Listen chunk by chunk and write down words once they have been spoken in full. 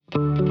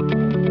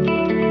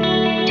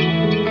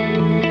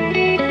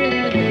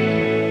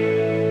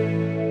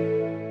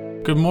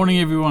morning,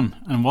 everyone,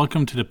 and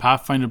welcome to the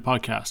Pathfinder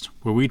podcast,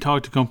 where we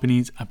talk to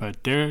companies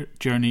about their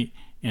journey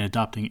in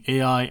adopting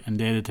AI and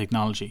data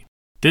technology.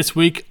 This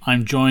week,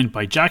 I'm joined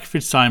by Jack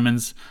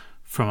Fitzsimons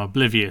from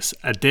Oblivious,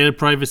 a data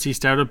privacy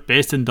startup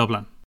based in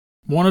Dublin.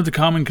 One of the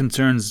common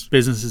concerns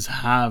businesses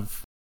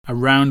have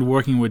around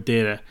working with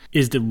data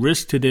is the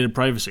risk to data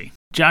privacy.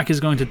 Jack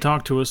is going to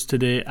talk to us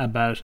today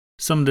about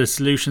some of the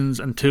solutions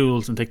and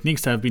tools and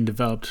techniques that have been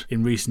developed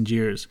in recent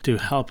years to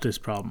help this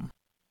problem.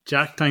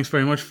 Jack, thanks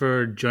very much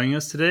for joining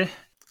us today.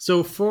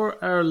 So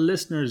for our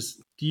listeners,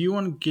 do you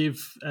want to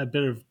give a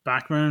bit of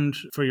background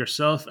for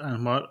yourself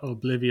and what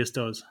Oblivious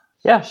does?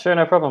 Yeah, sure,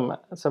 no problem.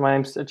 So my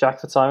name's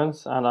Jack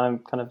Fitzsimons, and I'm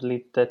kind of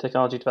lead the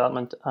technology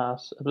development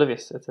at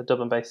Oblivious. It's a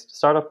Dublin-based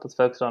startup that's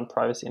focused on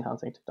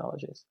privacy-enhancing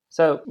technologies.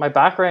 So my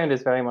background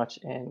is very much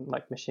in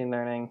machine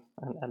learning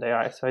and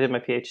AI. So I did my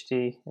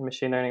PhD in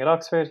machine learning at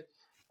Oxford,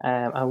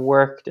 and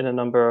worked in a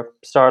number of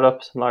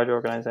startups and large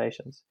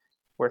organizations,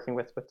 working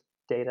with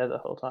data the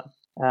whole time.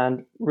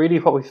 And really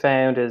what we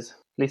found is,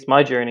 at least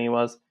my journey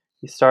was,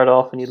 you start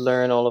off and you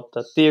learn all of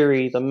the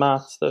theory, the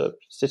maths, the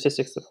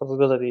statistics, the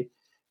probability.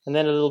 And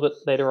then a little bit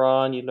later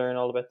on, you learn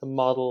all about the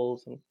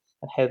models and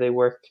how they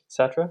work,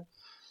 etc.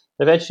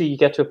 Eventually, you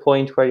get to a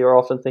point where you're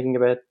often thinking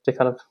about the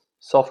kind of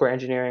software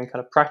engineering,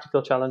 kind of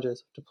practical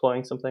challenges of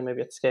deploying something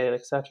maybe at scale,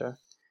 etc.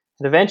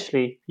 And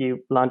eventually,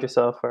 you land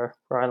yourself where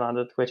I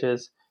landed, which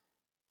is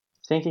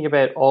thinking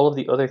about all of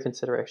the other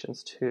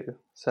considerations too.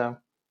 So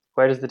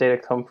where does the data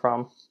come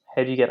from?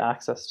 How do you get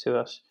access to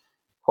it?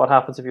 What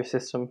happens if your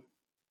system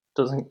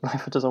doesn't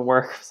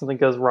work, if something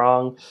goes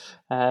wrong?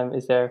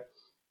 Is there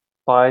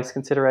bias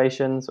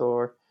considerations,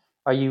 or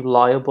are you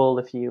liable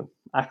if you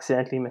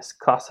accidentally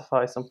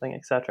misclassify something,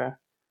 etc.?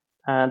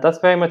 And that's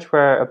very much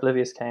where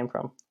Oblivious came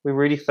from. We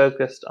really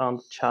focused on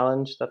the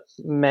challenge that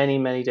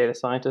many data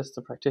scientists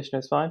and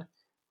practitioners find,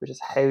 which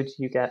is how do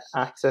you get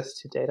access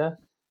to data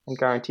and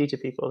guarantee to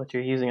people that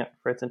you're using it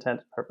for its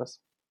intended purpose.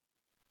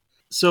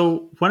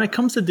 So when it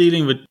comes to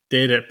dealing with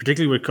data,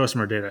 particularly with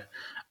customer data,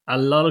 a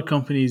lot of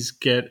companies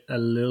get a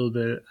little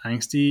bit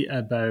angsty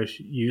about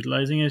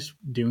utilizing it,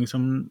 doing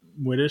something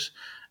with it.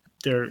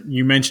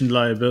 You mentioned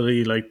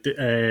liability, like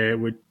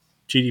with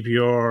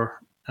GDPR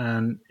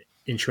and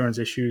insurance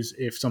issues.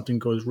 If something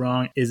goes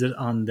wrong, is it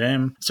on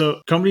them?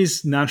 So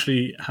companies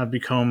naturally have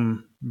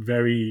become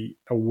very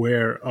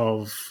aware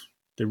of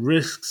the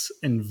risks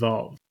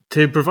involved.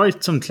 To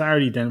provide some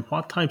clarity then,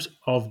 what types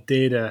of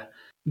data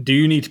do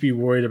you need to be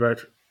worried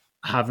about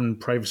having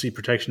privacy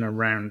protection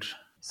around?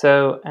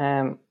 So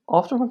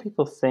often when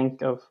people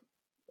think of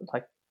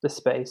like the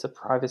space of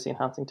privacy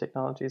enhancing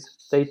technologies,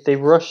 they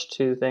rush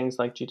to things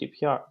like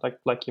GDPR,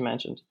 like you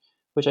mentioned,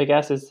 which I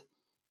guess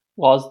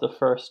was the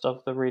first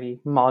of the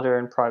really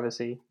modern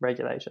privacy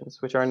regulations,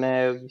 which are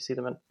now, you see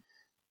them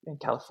in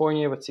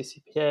California with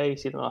CCPA, you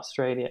see them in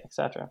Australia,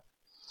 etc.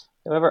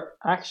 However,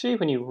 actually,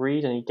 when you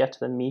read and you get to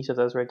the meat of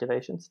those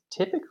regulations,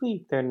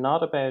 typically they're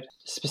not about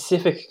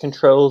specific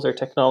controls or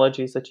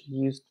technologies that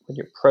you use when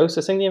you're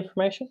processing the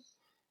information.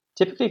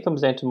 Typically, it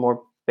comes down to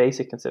more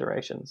basic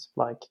considerations,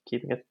 like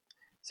keeping it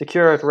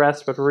secure at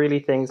rest, but really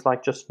things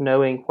like just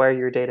knowing where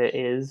your data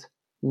is,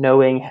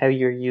 knowing how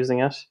you're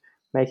using it,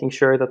 making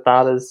sure that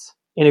that is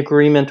in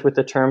agreement with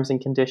the terms and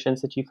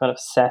conditions that you kind of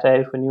set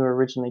out when you were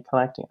originally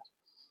collecting it.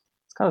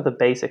 It's kind of the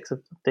basics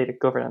of data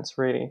governance,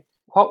 really.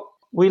 What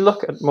we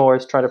look at more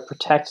is trying to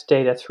protect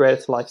data throughout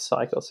its life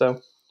cycle. So,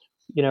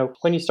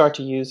 when you start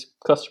to use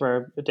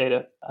customer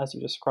data, as you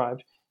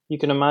described, you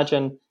can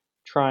imagine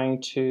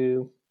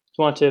you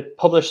want to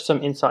publish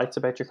some insights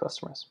about your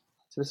customers.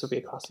 So this would be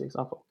a classic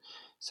example.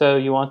 So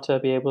you want to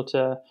be able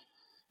to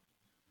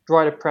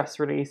write a press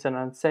release and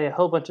then say a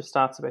whole bunch of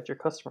stats about your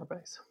customer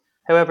base.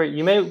 However,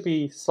 you may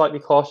be slightly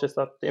cautious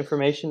that the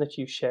information that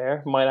you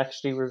share might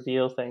actually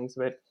reveal things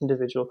about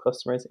individual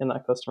customers in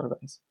that customer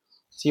base.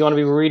 So you want to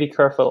be really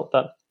careful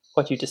that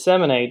what you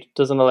disseminate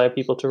doesn't allow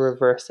people to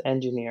reverse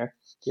engineer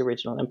the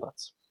original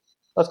inputs.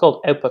 That's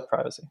called output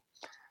privacy.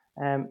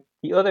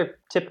 The other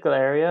typical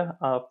area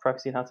of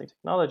privacy enhancing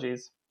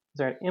technologies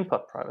is around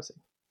input privacy.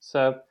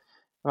 So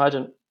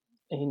imagine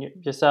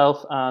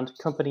yourself and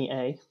company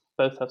A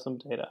both have some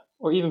data,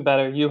 or even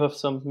better, you have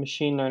some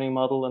machine learning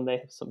model and they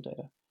have some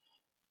data.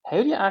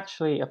 How do you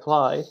actually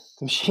apply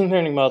the machine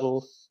learning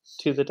model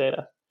to the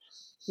data?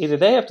 Either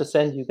they have to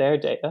send you their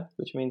data,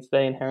 which means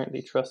they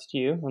inherently trust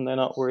you and they're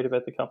not worried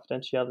about the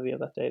confidentiality of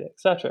that data,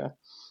 etc.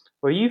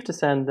 Or you have to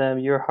send them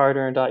your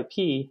hard-earned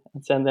IP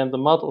and send them the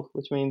model,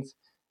 which means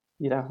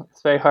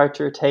it's very hard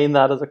to retain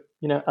that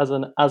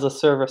as a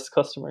service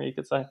customer, you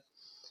could say.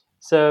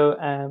 So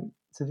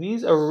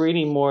these are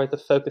really more the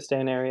focus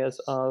down areas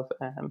of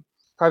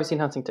privacy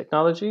enhancing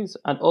technologies,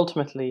 and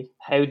ultimately,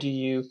 how do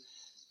you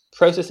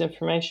process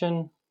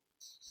information,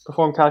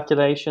 perform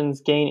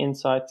calculations, gain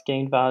insights,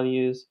 gain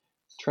values,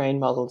 train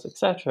models,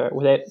 etc.,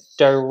 without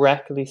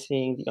directly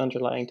seeing the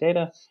underlying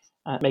data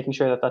and making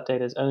sure that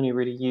data is only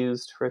really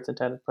used for its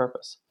intended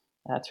purpose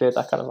throughout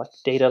that kind of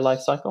data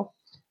lifecycle.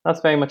 That's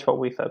very much what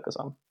we focus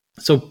on.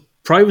 So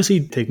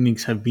privacy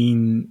techniques have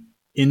been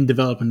in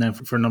development now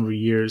for a number of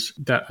years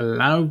that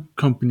allow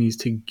companies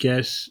to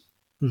get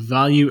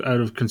value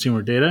out of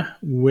consumer data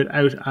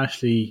without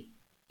actually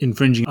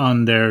infringing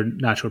on their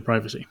natural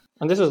privacy.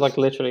 And this is like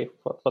literally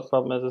what the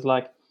problem is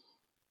like,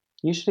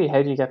 usually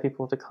how do you get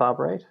people to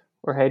collaborate,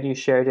 or how do you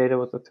share data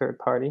with a third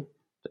party,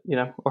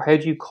 or how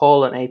do you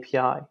call an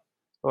API,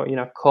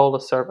 or call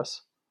a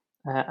service,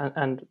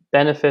 and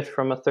benefit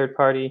from a third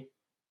party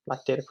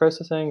like data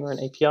processing or an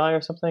API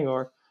or something,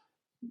 or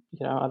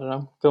I don't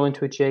know, go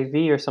into a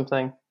JV or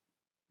something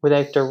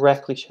without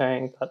directly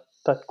sharing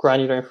that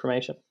granular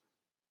information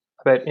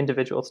about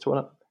individuals to one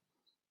another.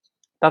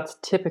 That's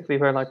typically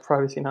where like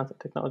privacy enhancing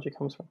technology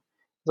comes from.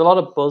 There's a lot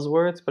of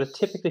buzzwords, but it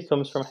typically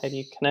comes from how do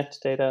you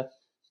connect data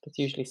that's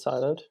usually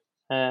siloed,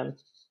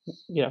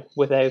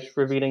 without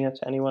revealing it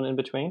to anyone in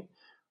between,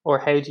 or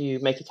how do you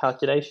make a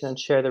calculation and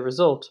share the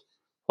result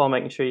while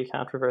making sure you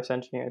can't reverse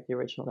engineer the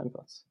original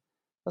inputs.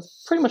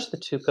 That's pretty much the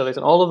two pillars,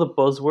 and all of the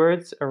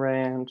buzzwords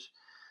around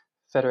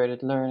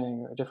federated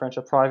learning or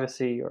differential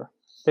privacy, or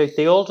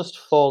they all just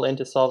fall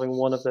into solving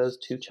one of those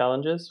two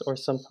challenges or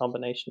some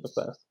combination of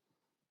both.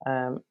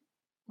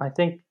 I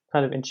think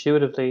kind of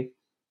intuitively,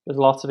 there's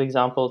lots of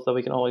examples that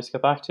we can always go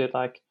back to.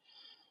 Like,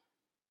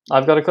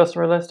 I've got a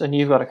customer list and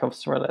you've got a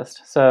customer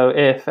list. So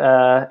if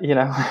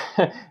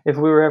if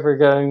we were ever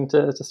going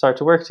to start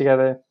to work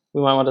together,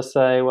 we might want to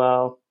say,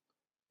 well,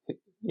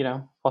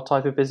 what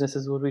type of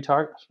businesses would we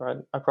target, right?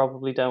 I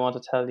probably don't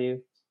want to tell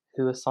you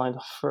who has signed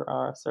up for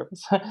our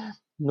service,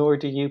 nor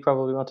do you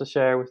probably want to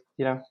share with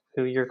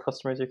who your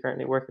customers you're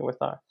currently working with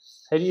are.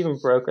 How do you even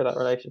broker that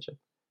relationship?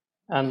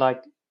 And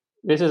like,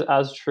 this is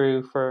as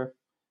true for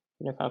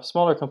kind of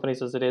smaller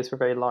companies as it is for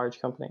very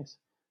large companies.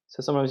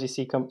 So sometimes you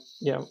see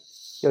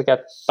you'll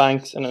get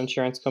banks and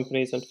insurance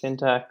companies and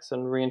fintechs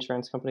and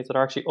reinsurance companies that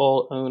are actually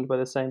all owned by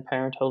the same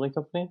parent holding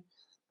company,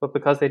 but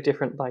because they're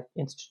different like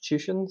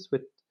institutions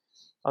with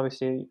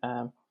obviously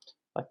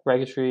like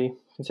regulatory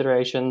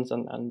considerations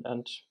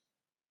and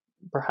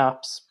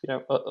perhaps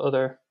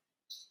other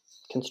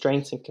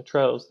constraints and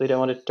controls, they don't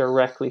want to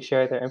directly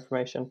share their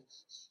information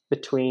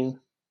between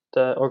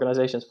the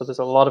organizations, but there's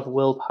a lot of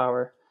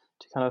willpower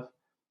to kind of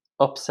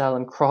upsell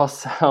and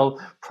cross-sell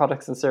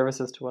products and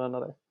services to one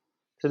another.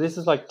 So this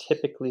is like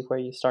typically where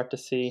you start to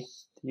see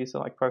the use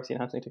of like privacy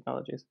enhancing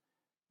technologies.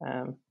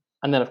 And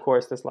then of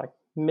course there's like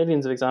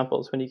millions of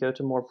examples when you go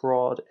to more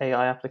broad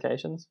AI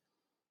applications.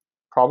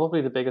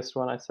 Probably the biggest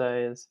one I'd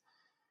say is,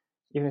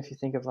 even if you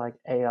think of like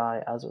AI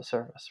as a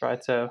service,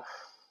 right? So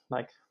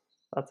like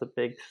that's a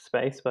big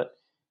space, but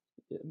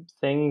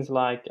things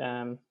like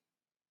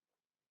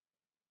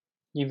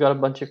you've got a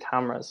bunch of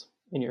cameras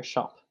in your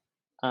shop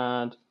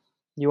and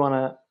you want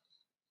to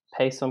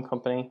pay some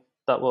company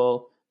that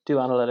will do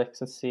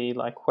analytics and see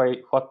like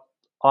what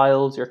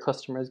aisles your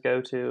customers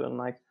go to and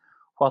like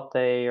what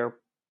they are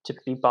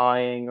typically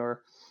buying,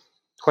 or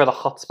where the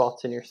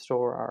hotspots in your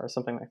store are, or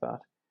something like that.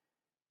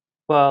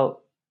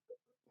 Well,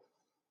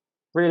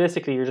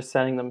 realistically, you're just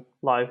sending them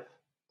live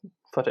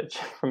footage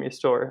from your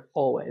store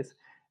always,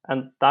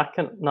 and that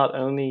can not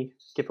only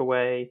give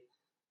away,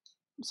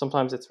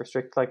 sometimes it's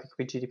restricted, like it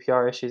could be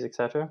GDPR issues,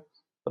 etc.,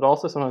 but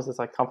also sometimes it's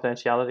like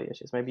confidentiality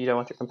issues. Maybe you don't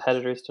want your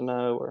competitors to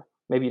know, or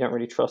maybe you don't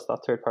really trust that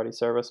third-party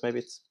service. Maybe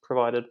it's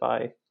provided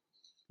by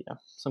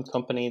some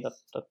company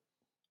that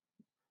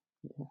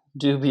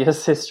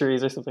dubious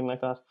histories or something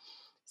like that.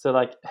 So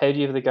like, how do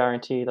you have the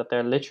guarantee that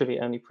they're literally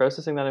only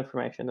processing that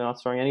information? They're not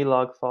storing any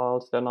log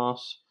files. They're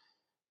not,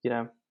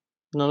 none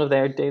of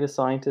their data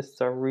scientists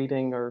are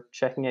reading or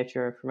checking out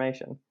your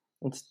information,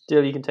 and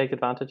still you can take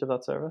advantage of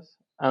that service.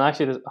 And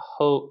actually, there's a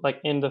whole, like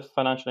in the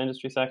financial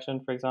industry section,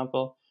 for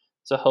example,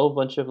 there's a whole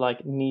bunch of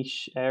like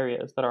niche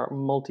areas that are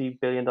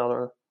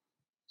multi-billion-dollar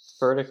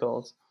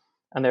verticals,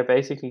 and they're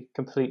basically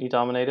completely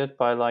dominated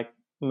by like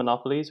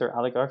monopolies or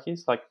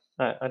oligarchies. Like,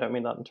 I don't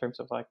mean that in terms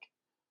of like,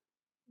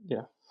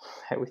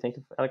 how we think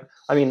of, like,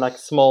 I mean like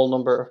small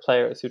number of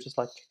players who just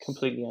like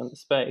completely own the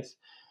space.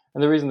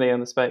 And the reason they own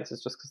the space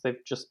is just because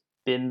they've just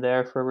been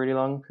there for a really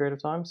long period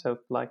of time. So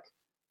like,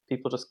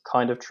 people just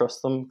kind of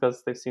trust them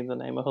because they've seen the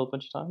name a whole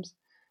bunch of times.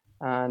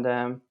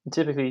 And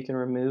typically you can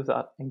remove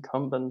that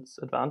incumbent's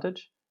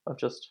advantage of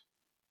just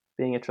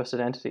being a trusted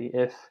entity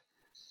if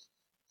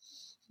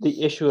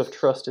the issue of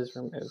trust is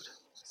removed.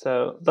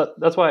 So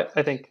that's why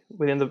I think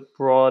within the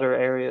broader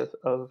areas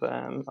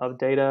of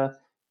data,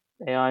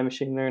 AI,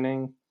 machine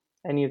learning,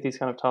 any of these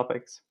kind of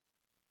topics,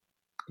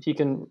 if you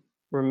can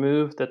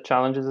remove the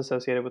challenges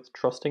associated with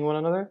trusting one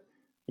another,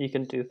 you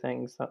can do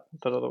things that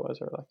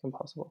otherwise are like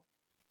impossible.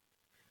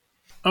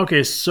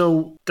 Okay,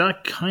 so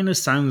that kind of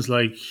sounds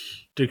like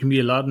there can be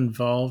a lot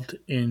involved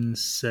in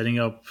setting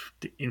up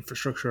the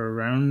infrastructure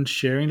around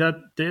sharing that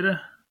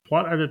data.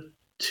 What are the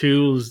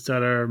tools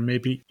that are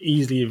maybe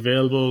easily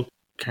available,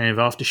 kind of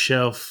off the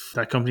shelf,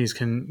 that companies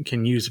can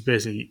use to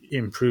basically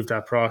improve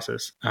that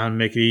process and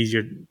make it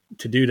easier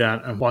to do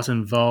that? And what's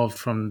involved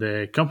from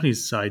the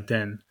company's side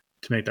then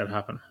to make that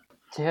happen?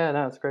 Yeah,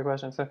 no, it's a great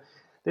question. So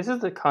this is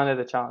the kind of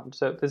the challenge.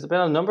 So there's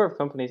been a number of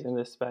companies in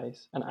this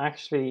space, and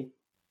actually,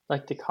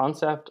 like the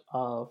concept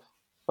of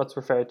what's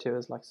referred to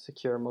as like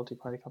secure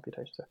multi-party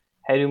computation. So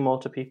how do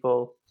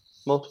multiple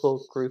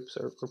groups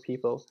or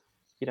people,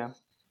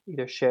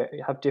 either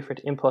have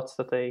different inputs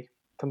that they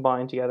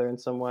combine together in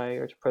some way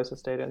or to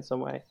process data in some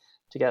way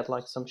to get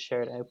like some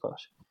shared output.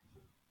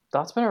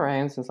 That's been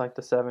around since like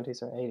the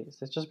 70s or 80s.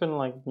 There's just been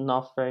like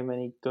not very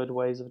many good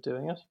ways of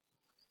doing it.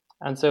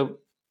 And so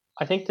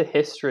I think the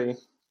history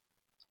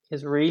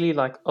is really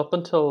like up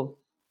until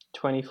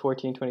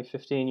 2014,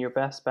 2015, your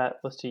best bet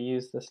was to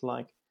use this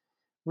like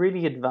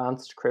really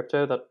advanced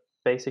crypto that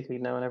basically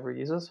no one ever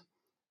uses.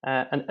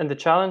 And the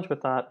challenge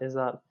with that is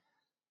that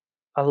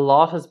a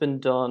lot has been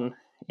done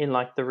in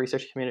like the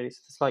research communities.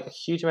 It's like a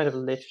huge amount of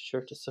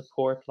literature to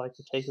support like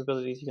the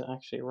capabilities you can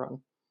actually run.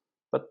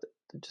 But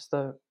just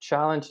the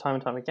challenge time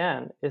and time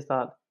again is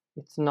that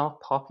it's not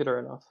popular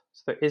enough.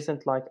 So there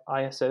isn't like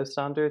ISO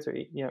standards or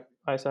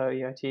ISO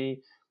EIT.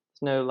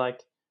 There's no like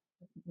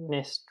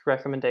NIST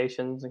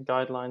recommendations and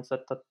guidelines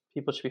that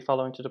people should be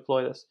following to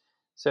deploy this.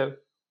 So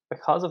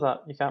because of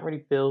that, you can't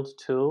really build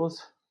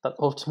tools that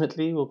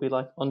ultimately will be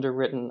like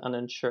underwritten and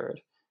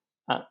insured.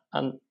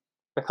 And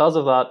because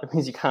of that, it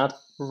means you can't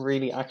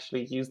really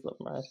actually use them,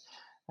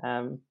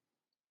 right?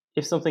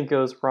 If something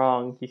goes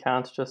wrong, you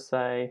can't just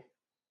say,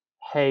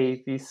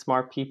 hey, these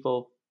smart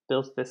people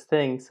built this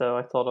thing, so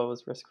I thought I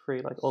was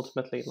risk-free. Like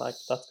ultimately, like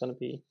that's going to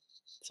be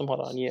somewhat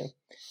on you.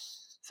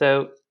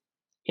 So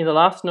in the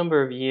last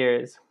number of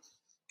years,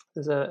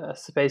 there's a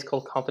space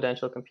called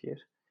confidential compute.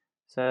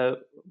 So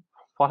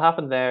what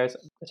happened there is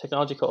a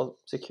technology called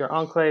secure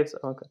enclaves. I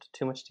won't go into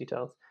too much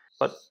details,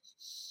 but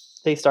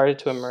they started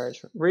to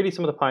emerge. Really,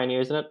 some of the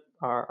pioneers in it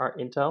are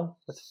Intel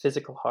with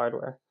physical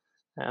hardware.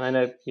 And I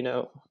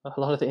know, a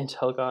lot of the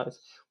Intel guys,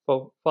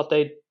 but what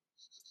they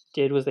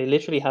did was they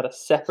literally had a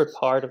separate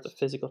part of the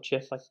physical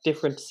chip, like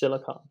different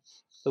silicon,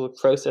 that would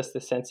process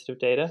this sensitive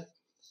data,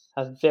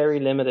 have very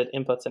limited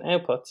inputs and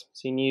outputs.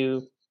 So you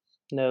knew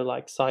no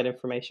like side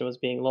information was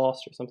being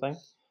lost or something.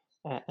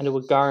 And it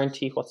would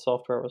guarantee what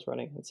software was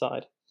running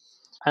inside.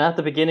 And at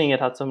the beginning, it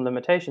had some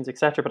limitations,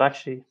 etc. But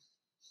actually,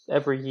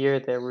 every year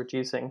they're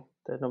reducing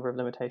the number of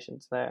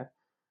limitations there.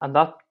 And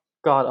that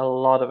got a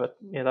lot of it,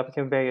 that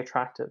became very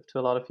attractive to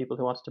a lot of people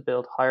who wanted to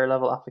build higher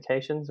level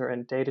applications or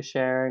in data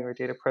sharing or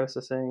data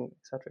processing,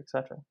 etc.,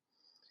 etc.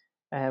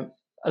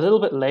 A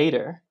little bit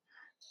later,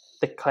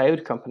 the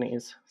cloud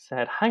companies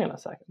said, hang on a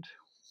second,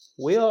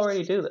 we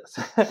already do this.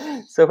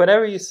 So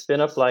whenever you spin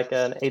up like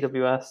an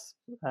AWS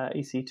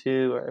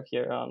EC2, or if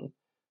you're on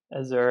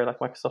Azure, like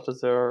Microsoft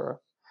Azure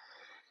or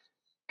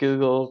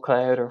Google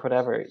Cloud or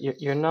whatever,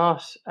 you're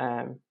not,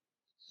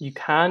 you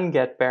can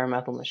get bare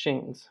metal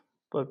machines,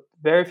 but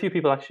very few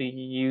people actually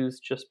use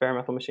just bare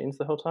metal machines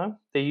the whole time.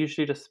 They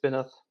usually just spin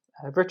up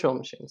virtual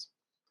machines.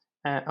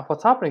 And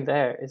what's happening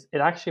there is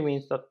it actually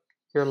means that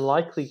you're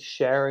likely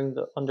sharing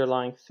the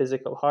underlying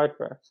physical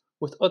hardware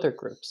with other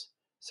groups.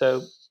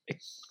 So it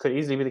could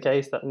easily be the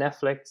case that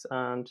Netflix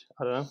and,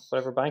 I don't know,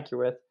 whatever bank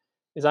you're with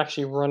is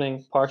actually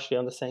running partially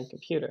on the same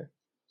computer.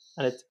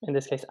 And it's, in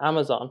this case,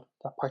 Amazon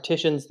that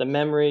partitions the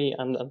memory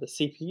and the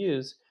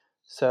CPUs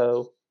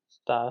so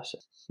that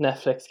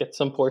Netflix gets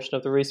some portion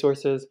of the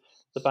resources,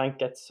 the bank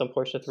gets some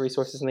portion of the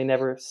resources, and they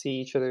never see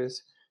each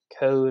other's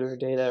code or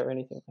data or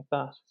anything like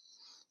that.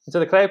 And so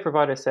the cloud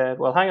provider said,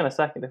 well, hang on a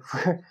second,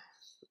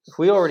 if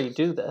we already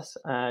do this,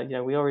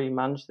 we already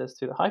manage this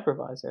through the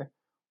hypervisor,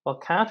 well,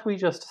 can't we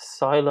just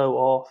silo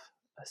off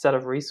a set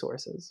of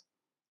resources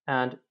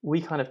and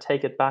we kind of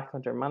take it back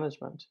under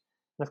management?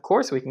 And of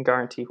course, we can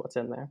guarantee what's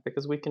in there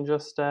because we can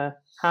just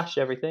hash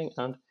everything.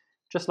 And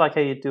just like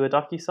how you do a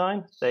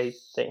DocuSign, they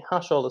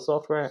hash all the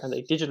software and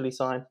they digitally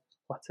sign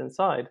what's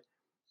inside.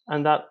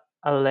 And that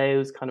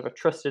allows kind of a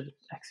trusted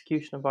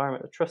execution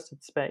environment, a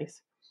trusted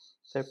space.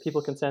 So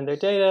people can send their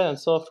data and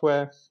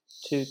software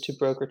to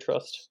broker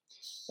trust.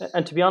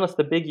 And to be honest,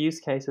 the big use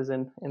cases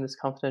in this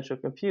confidential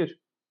compute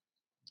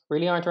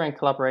really aren't around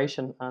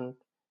collaboration and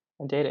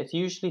data. It's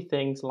usually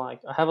things like,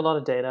 I have a lot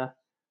of data,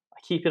 I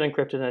keep it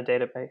encrypted in a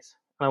database,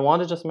 and I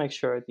want to just make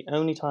sure the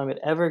only time it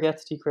ever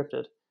gets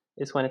decrypted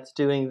is when it's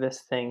doing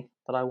this thing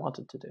that I want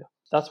it to do.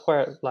 That's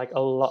where like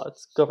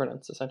it's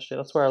governance essentially.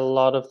 That's where a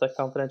lot of the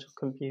confidential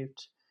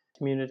compute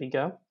community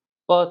go.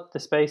 But the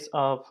space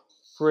of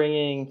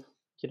bringing,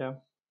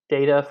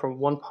 data from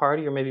one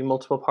party or maybe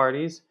multiple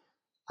parties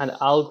and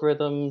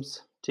algorithms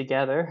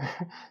together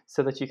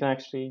so that you can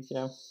actually,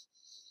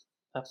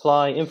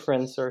 apply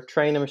inference or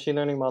train a machine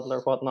learning model or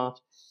whatnot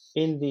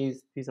in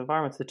these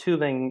environments. The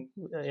tooling,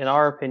 in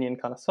our opinion,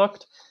 kind of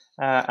sucked.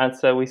 And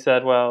so we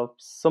said, well,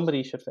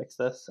 somebody should fix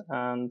this.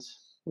 And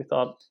we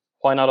thought,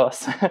 why not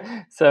us?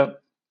 So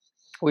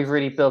we've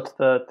really built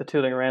the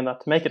tooling around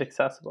that to make it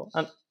accessible.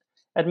 And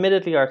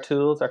admittedly, our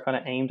tools are kind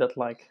of aimed at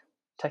like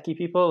techie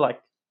people,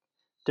 like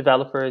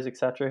developers,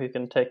 etc., who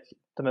can take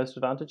the most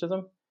advantage of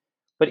them.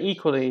 But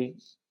equally,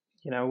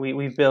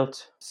 we've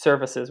built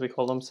services, we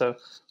call them, so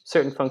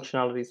certain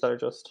functionalities that are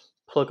just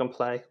plug and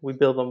play. We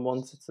build them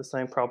once, it's the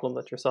same problem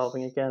that you're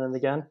solving again and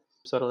again.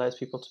 So it allows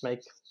people to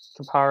make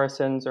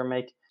comparisons or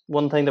make,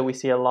 one thing that we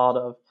see a lot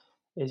of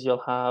is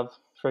you'll have,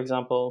 for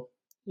example,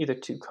 either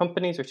two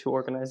companies or two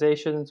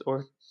organizations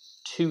or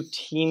two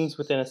teams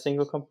within a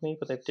single company,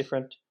 but they have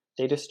different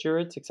data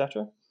stewards,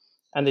 etc.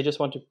 And they just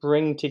want to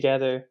bring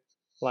together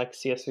like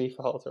CSV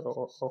files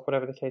or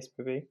whatever the case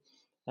may be,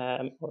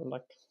 or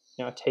like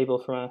a table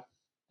from a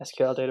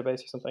SQL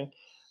database or something.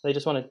 They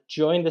just want to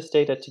join this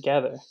data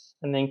together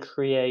and then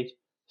create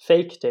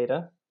fake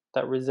data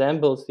that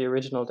resembles the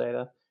original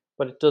data,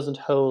 but it doesn't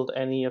hold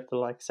any of the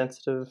like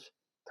sensitive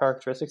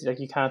characteristics. Like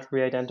you can't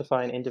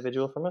re-identify an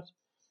individual from it,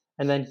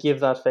 and then give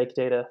that fake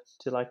data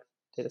to like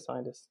data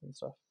scientists and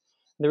stuff.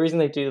 And the reason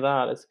they do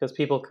that is because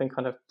people can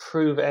kind of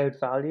prove out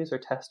values or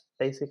test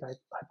basic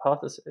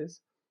hypotheses,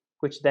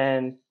 which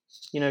then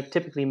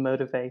typically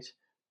motivate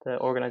the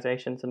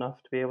organizations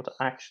enough to be able to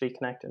actually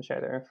connect and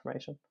share their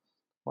information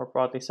more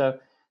broadly. So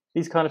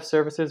these kind of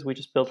services, we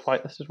just build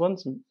whitelisted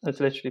ones, and it's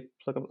literally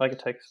plug them, like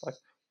it takes like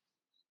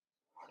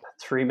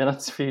 3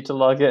 minutes for you to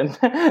log in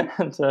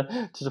and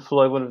to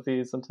deploy one of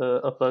these and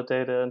to upload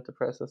data and to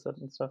process it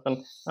and stuff.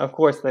 And of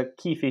course, the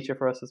key feature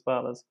for us as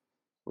well is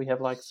we have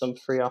like some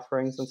free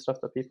offerings and stuff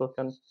that people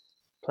can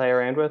play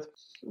around with.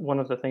 One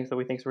of the things that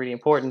we think is really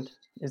important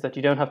is that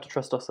you don't have to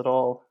trust us at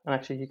all. And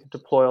actually, you can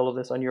deploy all of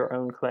this on your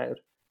own cloud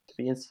to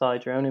be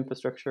inside your own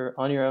infrastructure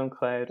on your own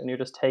cloud. And you're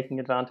just taking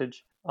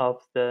advantage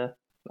of the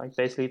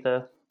basically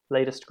the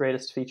latest,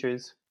 greatest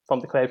features from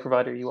the cloud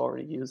provider you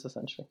already use,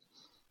 essentially.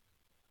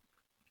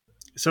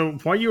 So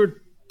what you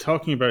were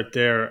talking about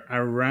there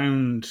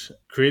around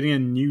creating a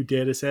new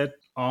data set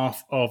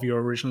off of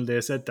your original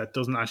data set that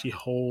doesn't actually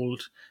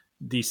hold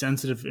the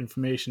sensitive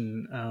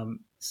information,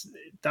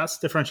 that's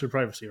differential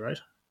privacy, right?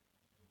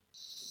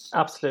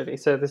 Absolutely.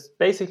 So there's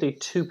basically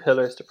two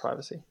pillars to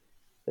privacy.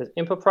 There's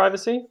input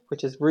privacy,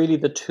 which is really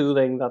the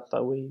tooling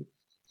that we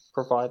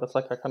provide. That's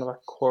like a kind of a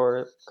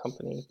core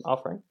company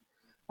offering.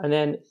 And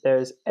then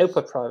there's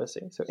output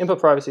privacy. So input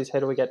privacy is how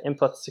do we get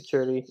inputs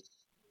securely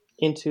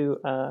into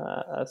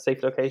a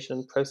safe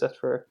location processed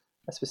for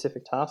a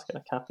specific task, and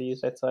it can't be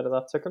used outside of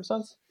that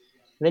circumstance.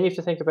 And then you have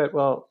to think about,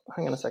 well,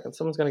 hang on a second,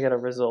 someone's going to get a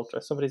result,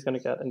 or somebody's going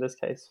to get, in this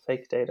case,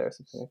 fake data or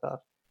something like that.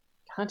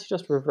 Can't you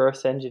just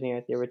reverse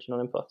engineer the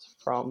original inputs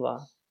from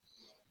that?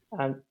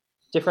 And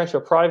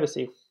differential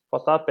privacy,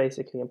 what that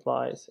basically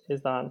implies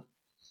is that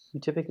you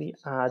typically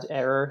add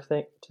error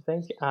to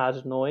things, you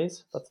add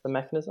noise, that's the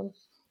mechanism.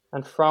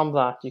 And from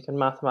that, you can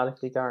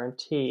mathematically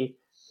guarantee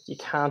that you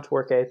can't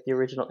work out the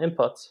original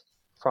inputs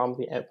from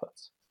the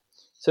outputs.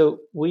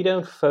 So we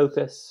don't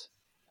focus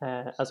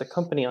as a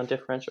company on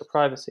differential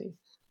privacy.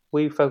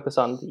 We focus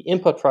on the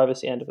input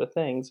privacy end of the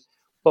things,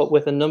 but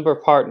with a number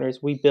of partners,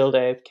 we build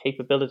out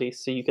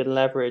capabilities so you can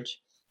leverage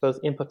both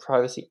input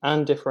privacy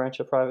and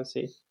differential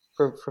privacy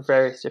for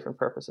various different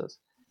purposes.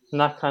 And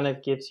that kind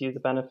of gives you the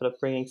benefit of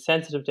bringing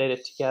sensitive data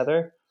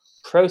together,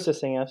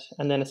 processing it,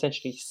 and then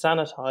essentially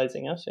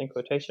sanitizing it, in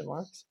quotation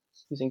marks,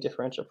 using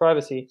differential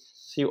privacy.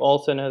 So you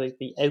also know that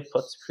the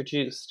outputs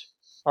produced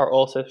are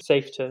also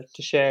safe to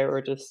share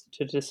or just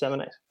to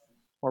disseminate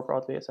more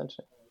broadly,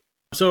 essentially.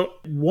 So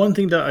one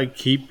thing that I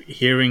keep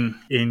hearing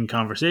in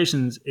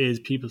conversations is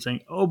people saying,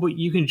 oh, but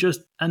you can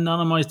just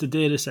anonymize the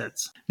data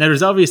sets. Now,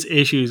 there's obvious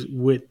issues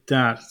with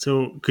that.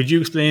 So could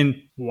you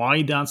explain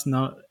why that's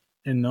not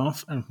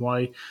enough and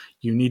why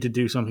you need to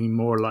do something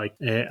more like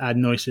add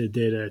noise to the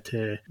data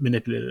to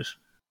manipulate it?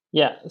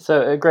 Yeah,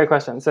 so a great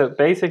question. So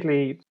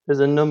basically, there's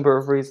a number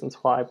of reasons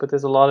why, but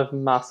there's a lot of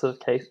massive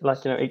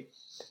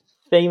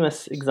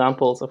famous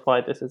examples of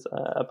why this is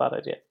a bad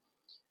idea.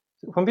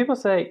 When people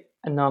say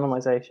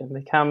anonymization,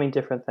 they can mean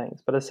different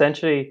things, but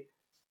essentially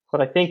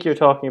what I think you're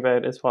talking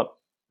about is what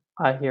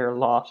I hear a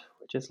lot,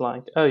 which is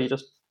like, oh, you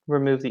just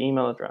remove the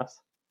email address,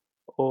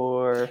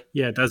 or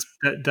yeah,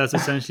 that's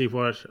essentially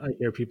what I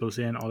hear people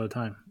saying all the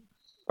time.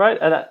 Right,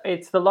 and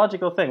it's the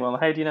logical thing. Well,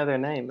 how do you know their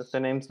name if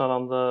their name's not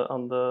on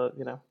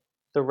the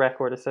the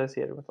record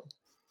associated with them?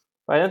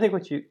 But I don't think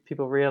what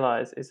people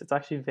realize is it's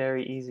actually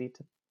very easy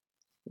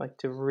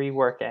to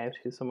rework out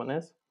who someone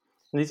is,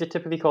 and these are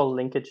typically called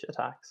linkage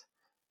attacks.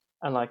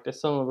 And like, there's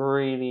some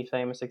really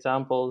famous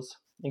examples,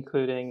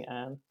 including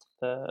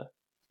there's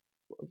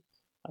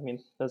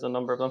a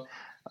number of them.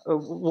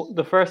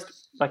 The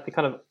first, like the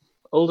kind of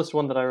oldest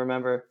one that I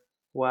remember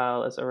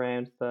well, is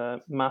around the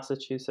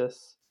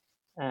Massachusetts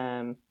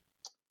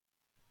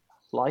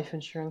life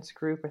insurance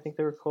group, I think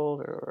they were called,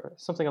 or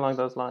something along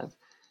those lines,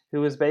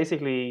 who was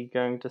basically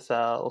going to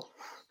sell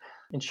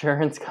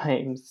insurance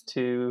claims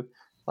to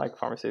like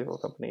pharmaceutical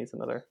companies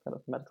and other kind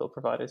of medical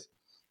providers.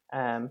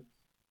 And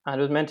it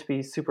was meant to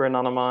be super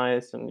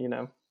anonymized,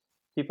 and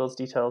people's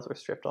details were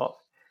stripped off.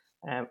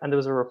 And there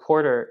was a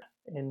reporter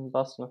in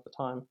Boston at the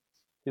time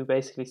who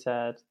basically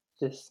said,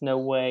 "There's no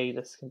way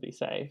this can be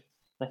safe."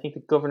 And I think the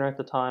governor at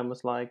the time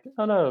was like,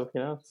 "Oh no,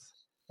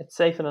 it's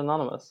safe and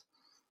anonymous."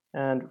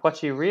 And what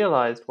she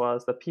realized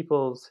was that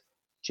people's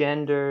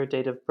gender,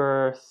 date of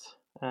birth,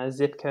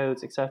 zip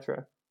codes,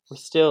 etc., were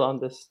still on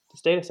this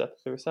data set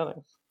that they were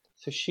selling.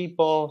 So she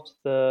bought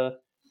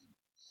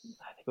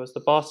I think it was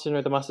the Boston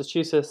or the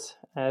Massachusetts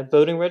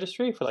voting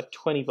registry for like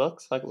 $20.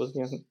 Like, it was,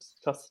 it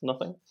cost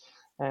nothing.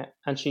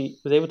 And she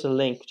was able to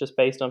link, just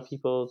based on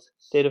people's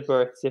date of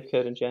birth, zip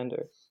code, and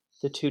gender,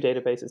 the two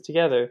databases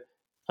together,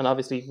 and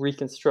obviously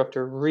reconstruct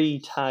or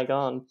re-tag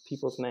on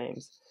people's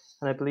names.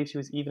 And I believe she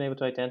was even able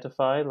to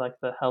identify like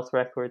the health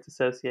records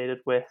associated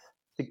with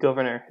the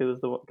governor, who was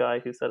the guy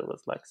who said it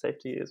was like safe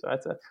to use,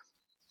 right? So,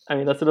 I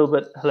mean, that's a little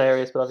bit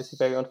hilarious, but obviously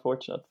very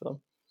unfortunate for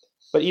them.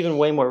 But even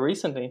way more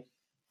recently,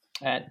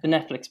 the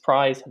Netflix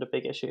prize had a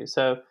big issue.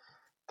 So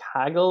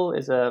Kaggle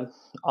is a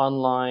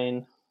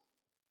online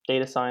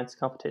data science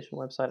competition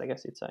website, I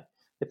guess you'd say.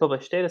 They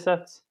publish data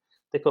sets,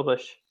 they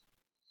publish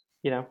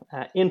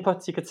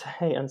inputs, you could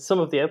say, and some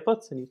of the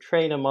outputs, and you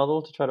train a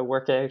model to try to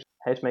work out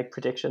how to make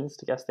predictions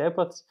to guess the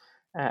outputs.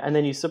 And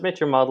then you submit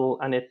your model,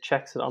 and it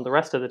checks it on the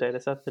rest of the data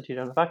set that you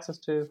don't have access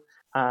to.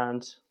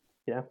 And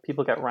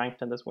people get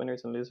ranked, and there's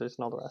winners and losers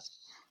and all the rest.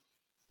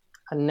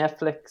 And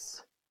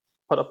Netflix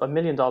put up $1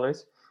 million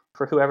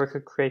for whoever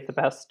could create the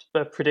best.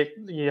 But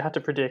you had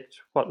to predict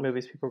what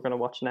movies people were going to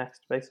watch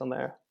next based on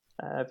their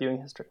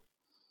viewing history.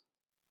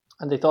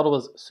 And they thought it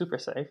was super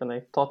safe, and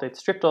they thought they'd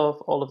stripped off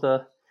all of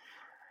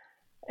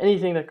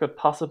anything that could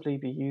possibly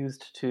be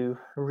used to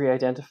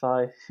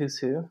re-identify who's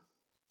who.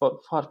 But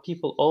what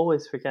people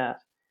always forget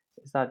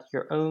is that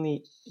you're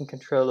only in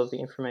control of the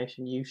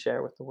information you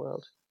share with the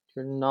world.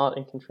 You're not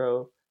in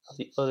control of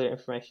the other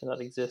information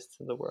that exists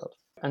in the world.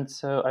 And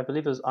so I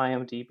believe it was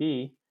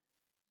IMDb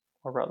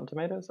or Rotten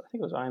Tomatoes, I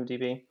think it was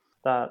IMDb,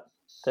 that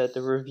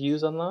the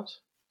reviews on that,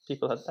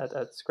 people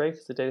had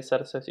scraped the data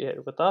set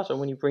associated with that. And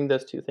when you bring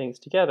those two things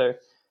together,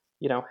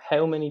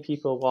 how many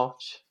people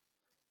watch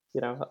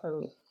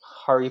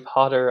Harry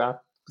Potter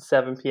at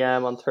 7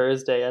 p.m. on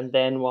Thursday and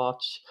then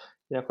watch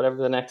whatever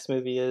the next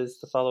movie is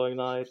the following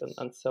night,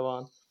 and so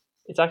on.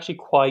 It's actually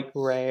quite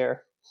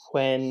rare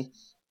when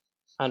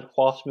and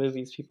what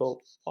movies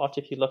people watch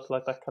if you look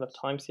like that kind of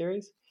time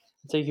series.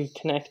 So you can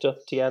connect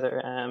up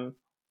together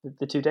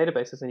the two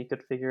databases, and you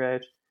could figure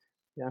out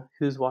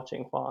who's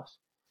watching what.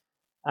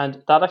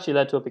 And that actually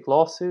led to a big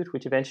lawsuit,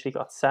 which eventually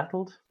got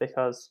settled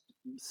because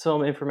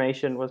some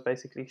information was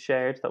basically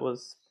shared that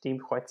was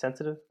deemed quite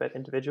sensitive about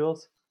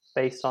individuals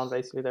based on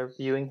basically their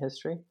viewing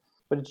history.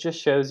 But it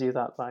just shows you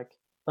that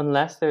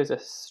unless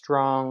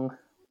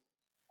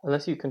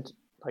you can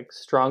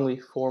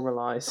strongly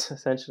formalize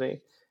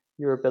essentially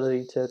your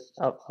ability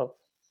of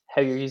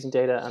how you're using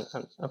data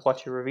and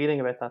what you're revealing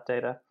about that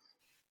data,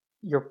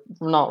 you're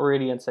not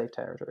really in safe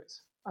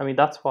territories. I mean,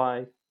 that's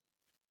why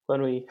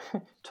when we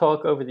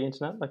talk over the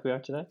internet like we are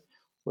today,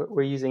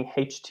 we're using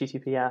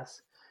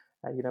HTTPS.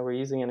 We're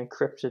using an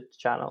encrypted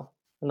channel,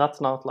 and that's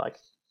not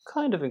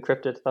kind of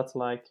encrypted. That's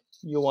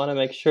you want to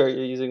make sure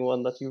you're using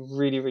one that you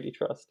really, really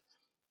trust.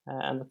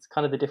 And that's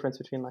kind of the difference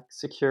between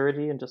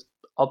security and just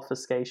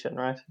obfuscation,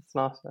 right? It's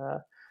not,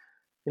 you're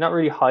not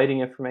really hiding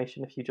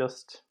information if you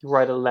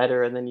write a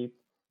letter and then you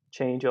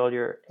change all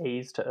your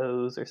A's to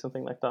O's or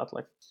something like that.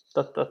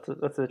 That's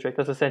the trick.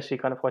 That's essentially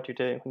kind of what you're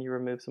doing when you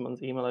remove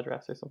someone's email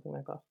address or something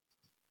like that.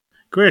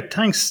 Great.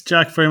 Thanks,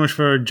 Jack, very much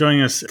for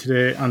joining us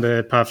today on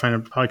the Pathfinder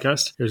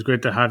podcast. It was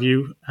great to have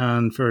you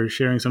and for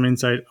sharing some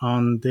insight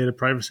on data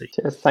privacy.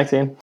 Cheers. Thanks,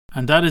 Ian.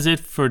 And that is it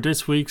for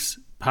this week's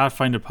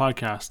Pathfinder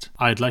podcast.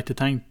 I'd like to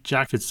thank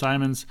Jack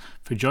Fitzsimons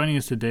for joining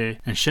us today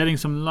and shedding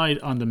some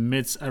light on the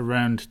myths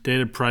around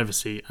data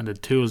privacy and the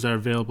tools that are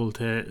available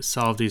to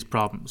solve these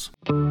problems.